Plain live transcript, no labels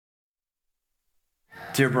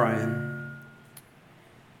Dear Brian,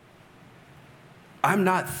 I'm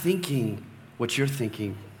not thinking what you're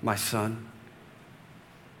thinking, my son.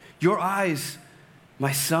 Your eyes,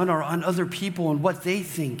 my son, are on other people and what they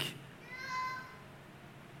think.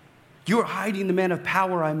 You're hiding the man of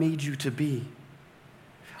power I made you to be.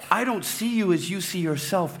 I don't see you as you see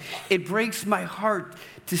yourself. It breaks my heart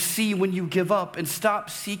to see when you give up and stop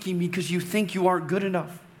seeking me because you think you aren't good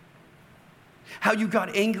enough. How you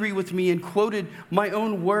got angry with me and quoted my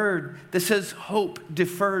own word that says hope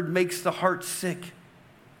deferred makes the heart sick.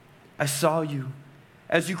 I saw you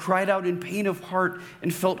as you cried out in pain of heart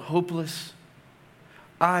and felt hopeless.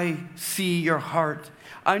 I see your heart.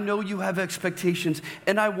 I know you have expectations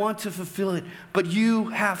and I want to fulfill it, but you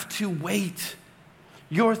have to wait.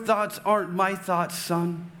 Your thoughts aren't my thoughts,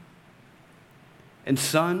 son. And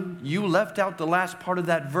son, you left out the last part of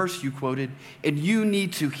that verse you quoted, and you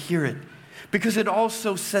need to hear it. Because it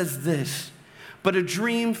also says this, but a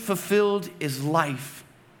dream fulfilled is life.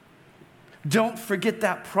 Don't forget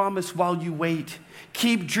that promise while you wait.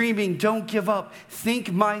 Keep dreaming, don't give up.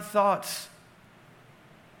 Think my thoughts.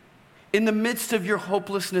 In the midst of your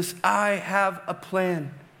hopelessness, I have a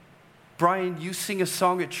plan. Brian, you sing a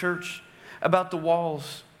song at church about the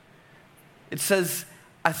walls. It says,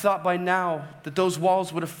 I thought by now that those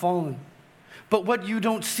walls would have fallen. But what you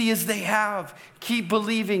don't see is they have. Keep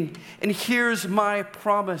believing. And here's my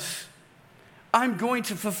promise. I'm going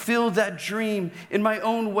to fulfill that dream in my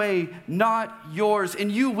own way, not yours. And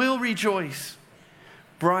you will rejoice.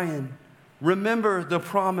 Brian, remember the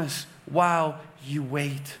promise while you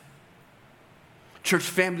wait. Church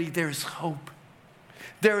family, there's hope.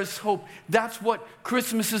 There is hope. That's what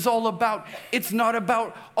Christmas is all about. It's not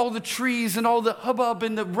about all the trees and all the hubbub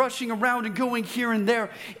and the rushing around and going here and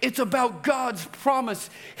there. It's about God's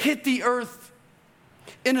promise. Hit the earth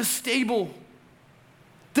in a stable.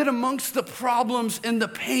 That amongst the problems and the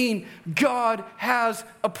pain, God has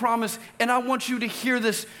a promise. And I want you to hear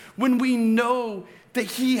this. When we know that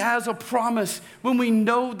He has a promise, when we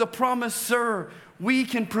know the promiser, we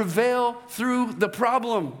can prevail through the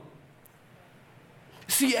problem.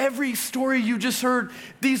 See, every story you just heard,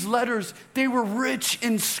 these letters, they were rich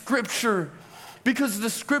in Scripture because the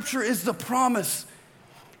Scripture is the promise.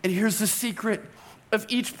 And here's the secret of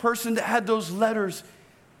each person that had those letters.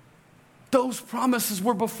 Those promises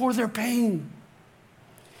were before their pain.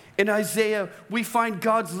 In Isaiah, we find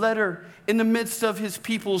God's letter in the midst of His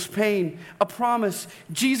people's pain, a promise.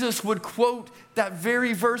 Jesus would quote that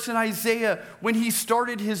very verse in Isaiah when He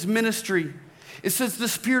started His ministry. It says, the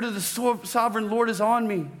Spirit of the sovereign Lord is on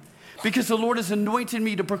me because the Lord has anointed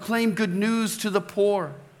me to proclaim good news to the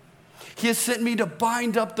poor. He has sent me to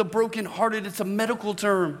bind up the brokenhearted. It's a medical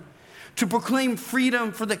term. To proclaim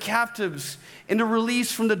freedom for the captives and to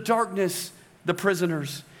release from the darkness the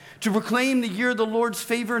prisoners. To proclaim the year of the Lord's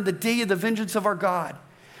favor and the day of the vengeance of our God.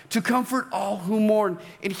 To comfort all who mourn.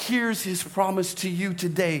 And here's His promise to you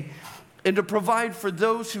today. And to provide for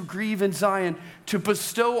those who grieve in Zion, to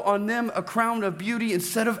bestow on them a crown of beauty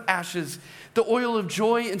instead of ashes, the oil of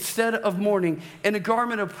joy instead of mourning, and a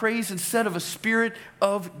garment of praise instead of a spirit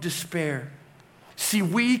of despair. See,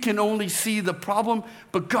 we can only see the problem,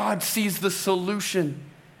 but God sees the solution.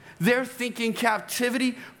 They're thinking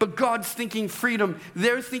captivity, but God's thinking freedom.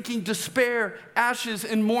 They're thinking despair, ashes,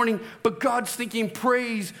 and mourning, but God's thinking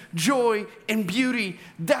praise, joy, and beauty.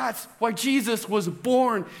 That's why Jesus was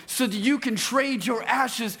born, so that you can trade your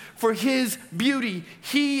ashes for His beauty.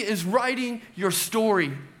 He is writing your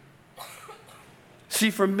story.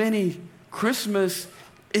 See, for many, Christmas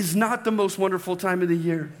is not the most wonderful time of the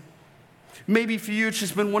year. Maybe for you, it's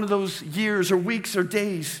just been one of those years or weeks or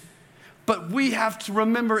days. But we have to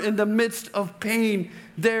remember in the midst of pain,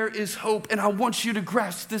 there is hope. And I want you to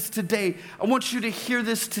grasp this today. I want you to hear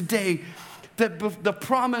this today, that the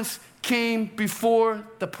promise came before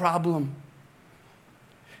the problem.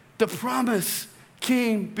 The promise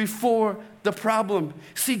came before the problem.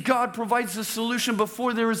 See, God provides the solution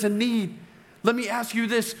before there is a need. Let me ask you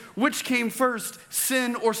this, which came first,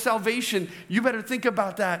 sin or salvation? You better think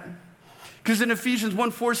about that. Because in Ephesians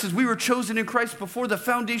 1:4 says, we were chosen in Christ before the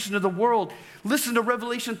foundation of the world. Listen to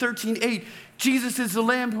Revelation 13:8. Jesus is the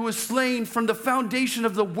Lamb who was slain from the foundation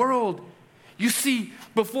of the world. You see,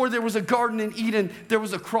 before there was a garden in Eden, there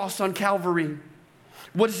was a cross on Calvary.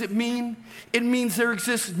 What does it mean? It means there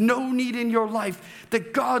exists no need in your life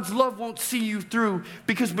that God's love won't see you through,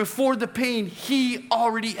 because before the pain, He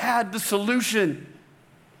already had the solution.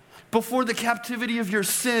 Before the captivity of your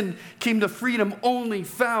sin came the freedom only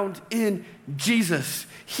found in Jesus.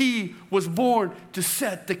 He was born to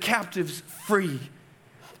set the captives free.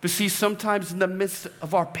 But see, sometimes in the midst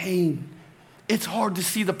of our pain, it's hard to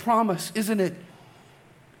see the promise, isn't it?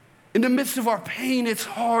 In the midst of our pain, it's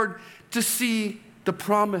hard to see the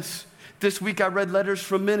promise. This week I read letters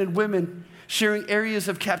from men and women sharing areas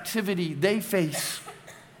of captivity they face.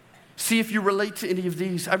 See if you relate to any of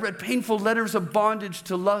these. I read painful letters of bondage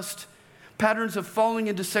to lust, patterns of falling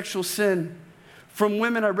into sexual sin. From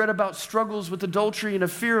women, I read about struggles with adultery and a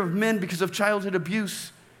fear of men because of childhood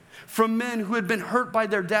abuse. From men who had been hurt by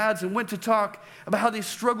their dads and went to talk about how they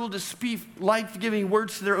struggled to speak life-giving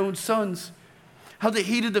words to their own sons, how they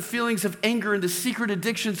hated the feelings of anger and the secret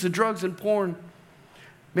addictions to drugs and porn.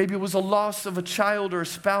 Maybe it was a loss of a child or a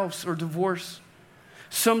spouse or divorce.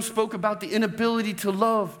 Some spoke about the inability to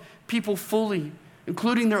love people fully,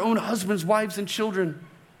 including their own husbands, wives, and children.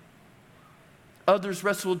 Others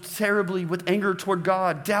wrestled terribly with anger toward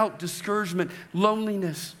God, doubt, discouragement,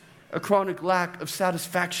 loneliness, a chronic lack of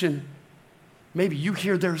satisfaction. Maybe you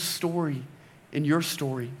hear their story in your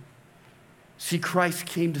story. See, Christ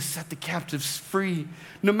came to set the captives free.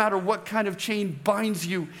 No matter what kind of chain binds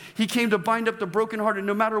you, he came to bind up the brokenhearted.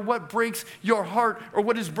 No matter what breaks your heart or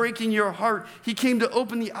what is breaking your heart, he came to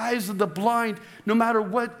open the eyes of the blind. No matter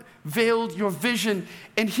what veiled your vision,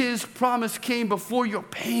 and his promise came before your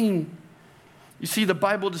pain. You see, the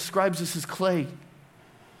Bible describes us as clay.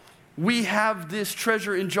 We have this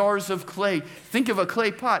treasure in jars of clay. Think of a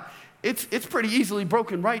clay pot. It's pretty easily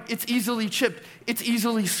broken, right? It's easily chipped. It's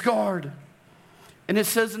easily scarred. And it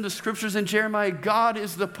says in the scriptures in Jeremiah, God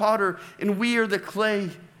is the potter and we are the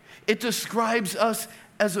clay. It describes us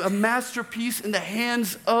as a masterpiece in the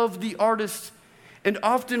hands of the artist. And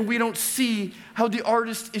often we don't see how the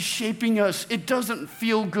artist is shaping us. It doesn't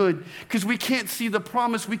feel good because we can't see the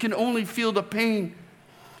promise. We can only feel the pain.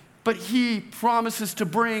 But he promises to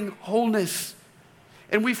bring wholeness.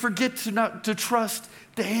 And we forget to trust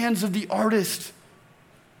the hands of the artist.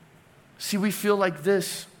 See, we feel like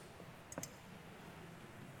this.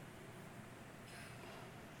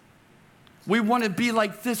 We want to be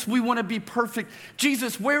like this. We want to be perfect.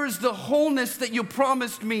 Jesus, where is the wholeness that you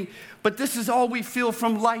promised me? But this is all we feel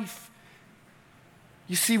from life.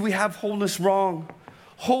 You see, we have wholeness wrong.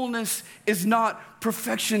 Wholeness is not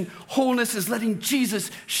perfection. Wholeness is letting Jesus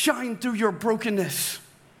shine through your brokenness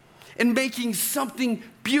and making something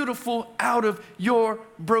beautiful out of your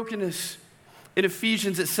brokenness. In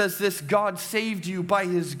Ephesians, it says this: God saved you by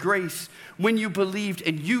his grace when you believed,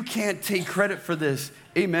 and you can't take credit for this.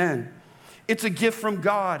 Amen. It's a gift from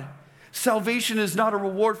God. Salvation is not a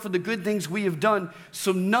reward for the good things we have done,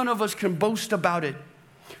 so none of us can boast about it.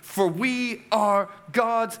 For we are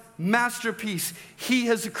God's masterpiece. He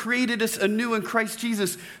has created us anew in Christ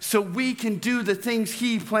Jesus so we can do the things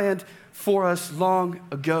he planned for us long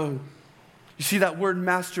ago. You see, that word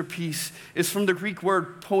masterpiece is from the Greek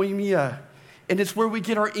word poiema, and it's where we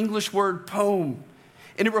get our English word poem.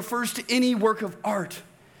 And it refers to any work of art.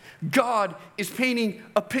 God is painting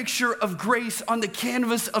a picture of grace on the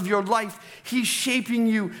canvas of your life. He's shaping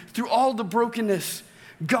you through all the brokenness.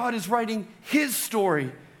 God is writing his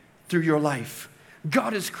story through your life.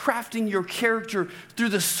 God is crafting your character through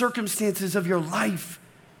the circumstances of your life.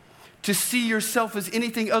 To see yourself as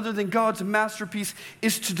anything other than God's masterpiece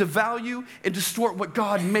is to devalue and distort what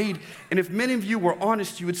God made. And if many of you were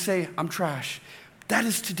honest, you would say, I'm trash. That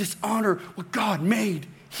is to dishonor what God made.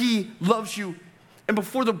 He loves you. And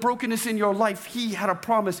before the brokenness in your life, he had a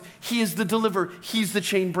promise. He is the deliverer. He's the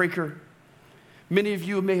chain breaker. Many of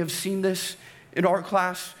you may have seen this in art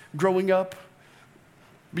class growing up.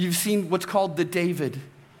 You've seen what's called the David.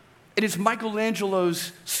 It is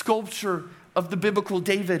Michelangelo's sculpture of the biblical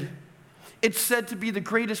David. It's said to be the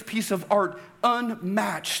greatest piece of art,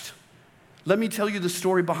 unmatched. Let me tell you the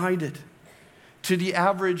story behind it. To the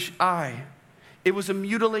average eye, it was a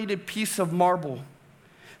mutilated piece of marble.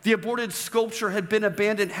 The aborted sculpture had been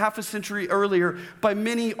abandoned half a century earlier by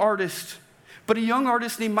many artists. But a young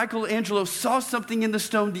artist named Michelangelo saw something in the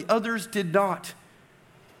stone the others did not.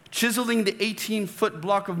 Chiseling the 18-foot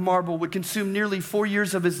block of marble would consume nearly 4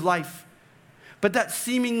 years of his life. But that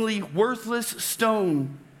seemingly worthless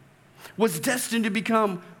stone was destined to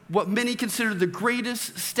become what many consider the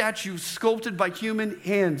greatest statue sculpted by human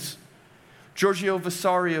hands. Giorgio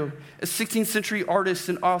Vasari, a 16th century artist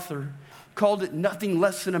and author, called it nothing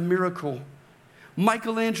less than a miracle.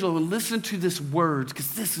 Michelangelo, and listen to this words,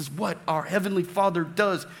 because this is what our Heavenly Father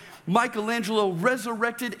does. Michelangelo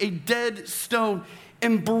resurrected a dead stone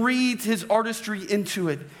and breathed his artistry into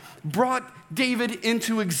it, brought David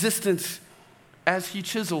into existence. As he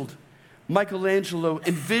chiseled, Michelangelo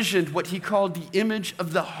envisioned what he called the image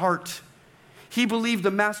of the heart. He believed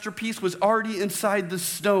the masterpiece was already inside the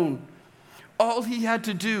stone. All he had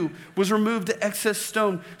to do was remove the excess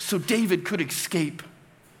stone so David could escape.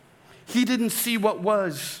 He didn't see what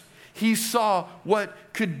was. He saw what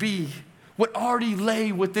could be, what already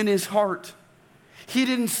lay within his heart. He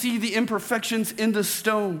didn't see the imperfections in the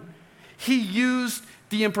stone. He used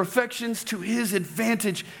the imperfections to his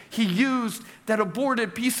advantage. He used that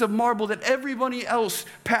aborted piece of marble that everybody else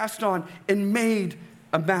passed on and made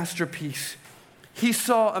a masterpiece. He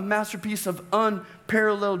saw a masterpiece of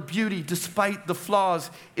unparalleled beauty despite the flaws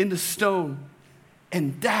in the stone.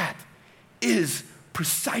 And that is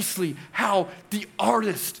precisely how the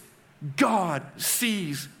artist, God,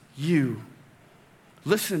 sees you.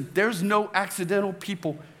 Listen, there's no accidental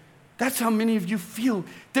people. That's how many of you feel.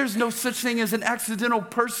 There's no such thing as an accidental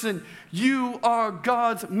person. You are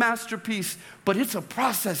God's masterpiece, but it's a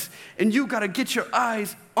process, and you got to get your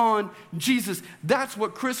eyes on Jesus. That's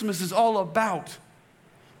what Christmas is all about,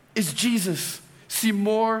 is Jesus. See,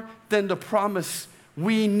 more than the promise,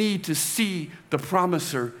 we need to see the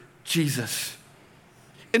promiser, Jesus.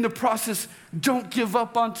 In the process, don't give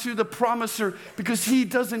up onto the promiser, because he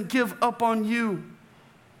doesn't give up on you.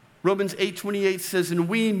 Romans 8:28 says, and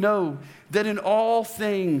we know that in all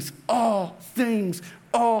things,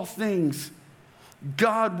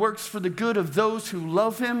 God works for the good of those who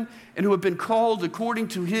love him and who have been called according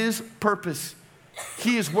to his purpose.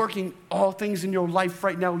 He is working all things in your life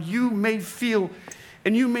right now. You may feel,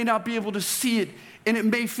 and you may not be able to see it, and it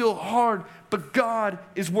may feel hard, but God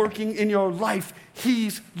is working in your life.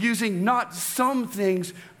 He's using not some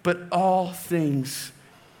things, but all things.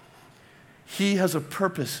 He has a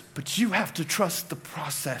purpose, but you have to trust the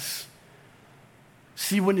process.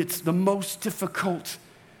 See, when it's the most difficult,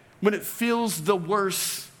 when it feels the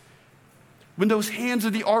worst, when those hands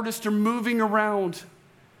of the artist are moving around,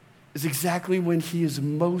 is exactly when he is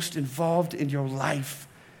most involved in your life,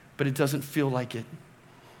 but it doesn't feel like it.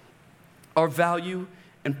 Our value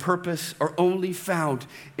and purpose are only found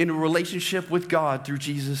in a relationship with God through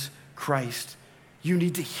Jesus Christ. You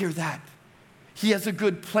need to hear that. He has a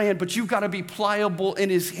good plan, but you've got to be pliable in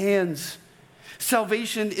his hands.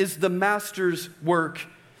 Salvation is the master's work.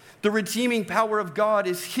 The redeeming power of God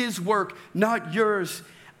is his work, not yours.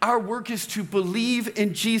 Our work is to believe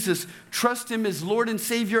in Jesus, trust him as Lord and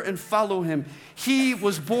Savior, and follow him. He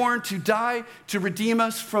was born to die to redeem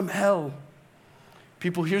us from hell.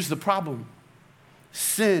 People, here's the problem.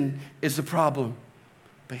 Sin is the problem.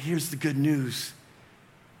 But here's the good news.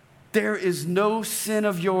 There is no sin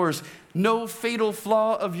of yours, no fatal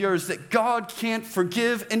flaw of yours that God can't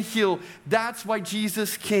forgive and heal. That's why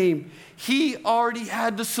Jesus came. He already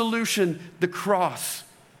had the solution, the cross.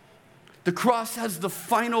 The cross has the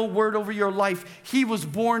final word over your life. He was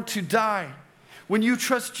born to die. When you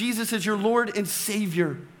trust Jesus as your Lord and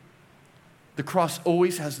Savior, the cross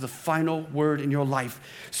always has the final word in your life.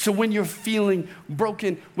 So when you're feeling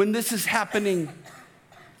broken, when this is happening,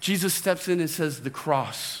 Jesus steps in and says, the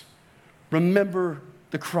cross. Remember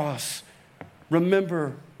the cross.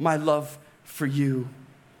 Remember my love for you.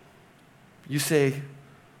 You say,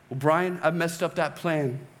 well, Brian, I've messed up that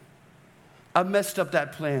plan. I've messed up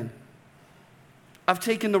that plan. I've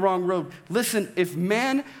taken the wrong road. Listen, if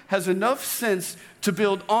man has enough sense to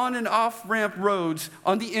build on and off ramp roads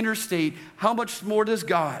on the interstate, how much more does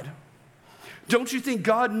God? Don't you think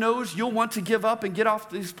God knows you'll want to give up and get off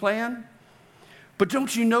this plan? But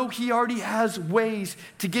don't you know he already has ways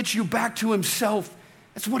to get you back to himself?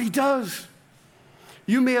 That's what he does.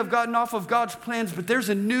 You may have gotten off of God's plans, but there's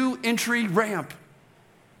a new entry ramp.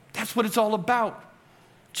 That's what it's all about.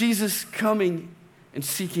 Jesus coming and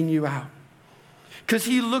seeking you out. Because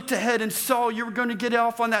he looked ahead and saw you were going to get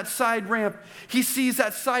off on that side ramp. He sees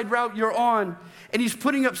that side route you're on, and he's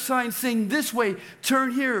putting up signs saying, this way,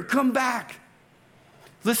 turn here, come back.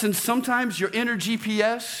 Listen, sometimes your inner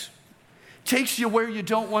GPS takes you where you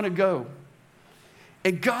don't want to go.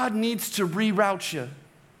 And God needs to reroute you.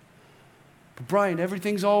 But Brian,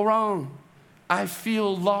 everything's all wrong. I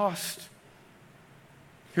feel lost.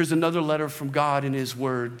 Here's another letter from God in his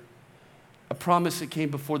word. A promise that came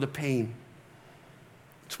before the pain.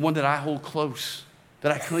 It's one that I hold close,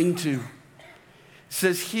 that I cling to. It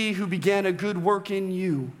says, he who began a good work in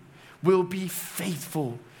you will be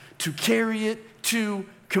faithful to carry it to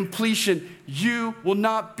completion. You will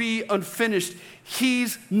not be unfinished.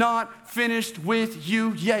 He's not finished with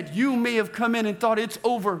you yet. You may have come in and thought it's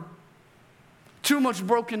over. Too much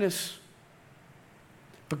brokenness.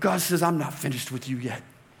 But God says, I'm not finished with you yet.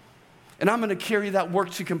 And I'm going to carry that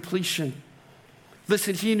work to completion.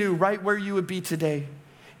 Listen, he knew right where you would be today.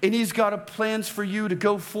 And he's got plans for you to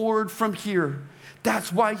go forward from here.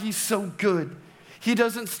 That's why he's so good. He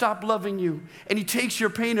doesn't stop loving you. And he takes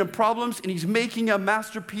your pain and problems and he's making a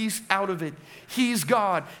masterpiece out of it. He's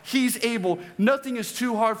God. He's able. Nothing is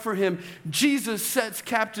too hard for him. Jesus sets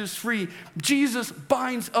captives free. Jesus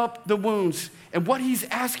binds up the wounds. And what he's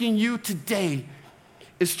asking you today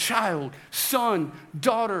is, child, son,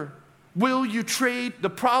 daughter, will you trade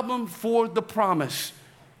the problem for the promise?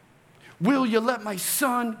 Will you let my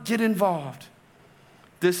son get involved?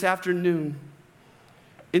 This afternoon,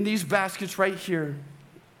 in these baskets right here,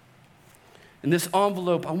 in this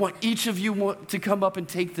envelope, I want each of you to come up and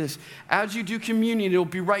take this. As you do communion, it'll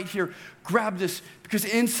be right here. Grab this, because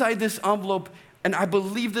inside this envelope, and I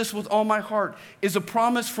believe this with all my heart, is a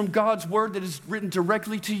promise from God's word that is written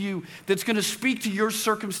directly to you, that's going to speak to your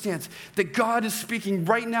circumstance, that God is speaking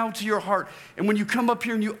right now to your heart. And when you come up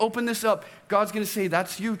here and you open this up, God's going to say,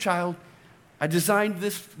 that's you, child. I designed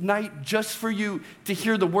this night just for you to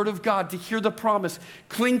hear the word of God, to hear the promise.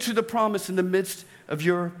 Cling to the promise in the midst of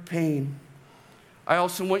your pain. I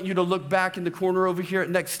also want you to look back in the corner over here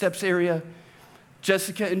at Next Steps area.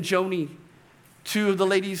 Jessica and Joni, two of the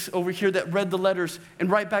ladies over here that read the letters.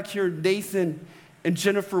 And right back here, Nathan and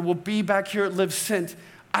Jennifer will be back here at Live Sent.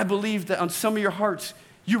 I believe that on some of your hearts,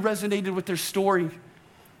 you resonated with their story.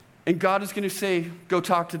 And God is going to say, go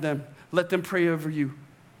talk to them. Let them pray over you.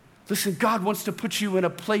 Listen, God wants to put you in a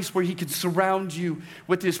place where he can surround you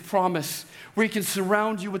with his promise, where he can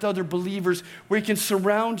surround you with other believers, where he can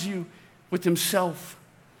surround you with himself.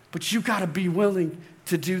 But you got to be willing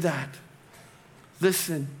to do that.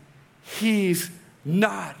 Listen, he's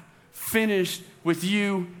not finished with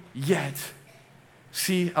you yet.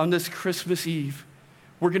 See, on this Christmas Eve,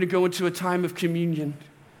 we're going to go into a time of communion.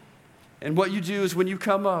 And what you do is when you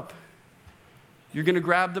come up, you're going to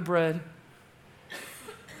grab the bread,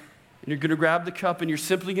 and you're going to grab the cup, and you're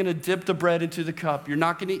simply going to dip the bread into the cup. You're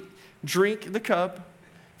not going to drink the cup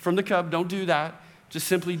from the cup. Don't do that. Just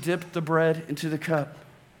simply dip the bread into the cup.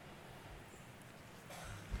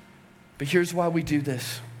 But here's why we do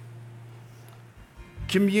this.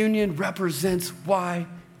 Communion represents why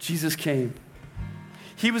Jesus came.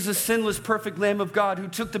 He was a sinless, perfect Lamb of God who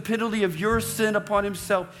took the penalty of your sin upon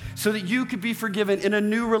himself so that you could be forgiven in a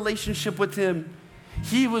new relationship with him.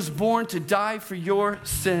 He was born to die for your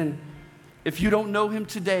sin. If you don't know him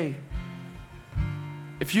today,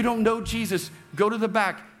 if you don't know Jesus, go to the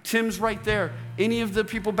back. Tim's right there. Any of the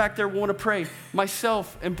people back there want to pray.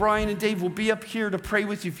 Myself and Brian and Dave will be up here to pray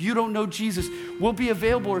with you. If you don't know Jesus, we'll be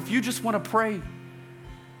available. If you just want to pray,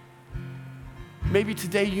 maybe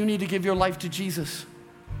today you need to give your life to Jesus.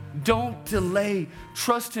 Don't delay.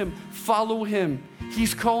 Trust him. Follow him.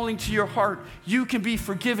 He's calling to your heart. You can be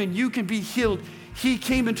forgiven. You can be healed. He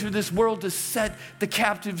came into this world to set the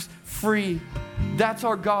captives free. That's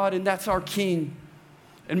our God and that's our King.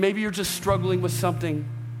 And maybe you're just struggling with something.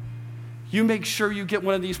 You make sure you get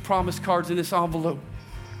one of these promise cards in this envelope,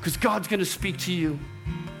 because God's going to speak to you.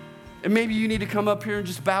 And maybe you need to come up here and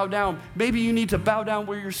just bow down. Maybe you need to bow down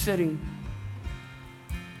where you're sitting.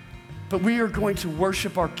 But we are going to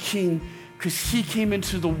worship our King because he came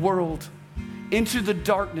into the world, into the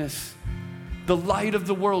darkness. The light of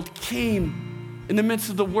the world came in the midst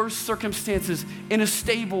of the worst circumstances, in a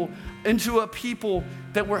stable, into a people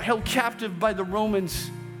that were held captive by the Romans.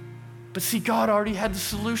 But see, God already had the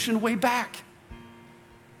solution way back.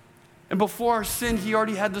 And before our sin, he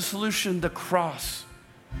already had the solution, the cross,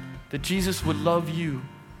 that Jesus would love you.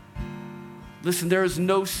 Listen, there is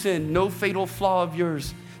no sin, no fatal flaw of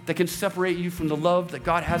yours that can separate you from the love that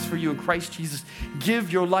God has for you in Christ Jesus.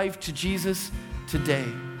 Give your life to Jesus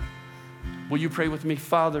today. Will you pray with me?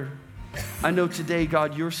 Father, I know today,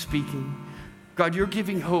 God, you're speaking. God, you're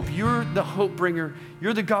giving hope. You're the hope bringer.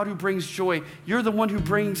 You're the God who brings joy. You're the one who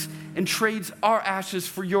brings and trades our ashes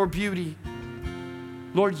for your beauty.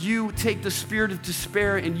 Lord, you take the spirit of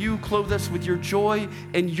despair and you clothe us with your joy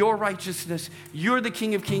and your righteousness. You're the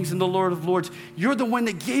King of Kings and the Lord of Lords. You're the one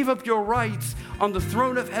that gave up your rights on the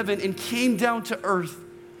throne of heaven and came down to earth.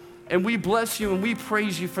 And we bless you and we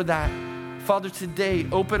praise you for that. Father, today,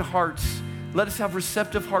 open hearts. Let us have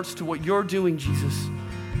receptive hearts to what you're doing, Jesus.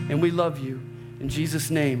 And we love you. In Jesus'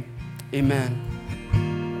 name, amen.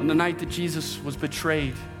 On the night that Jesus was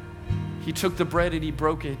betrayed, he took the bread and he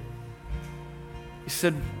broke it. He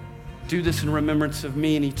said, do this in remembrance of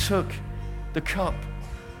me. And he took the cup.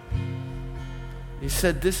 He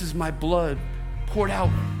said, this is my blood poured out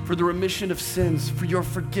for the remission of sins, for your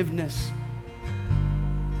forgiveness.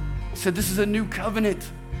 He said, this is a new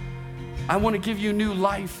covenant. I want to give you new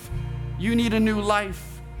life. You need a new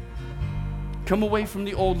life. Come away from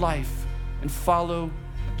the old life and follow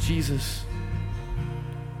Jesus.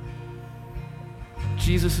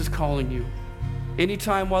 Jesus is calling you.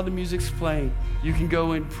 Anytime while the music's playing, you can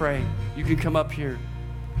go and pray. You can come up here.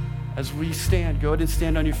 As we stand, go ahead and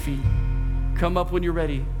stand on your feet. Come up when you're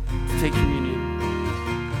ready to take communion.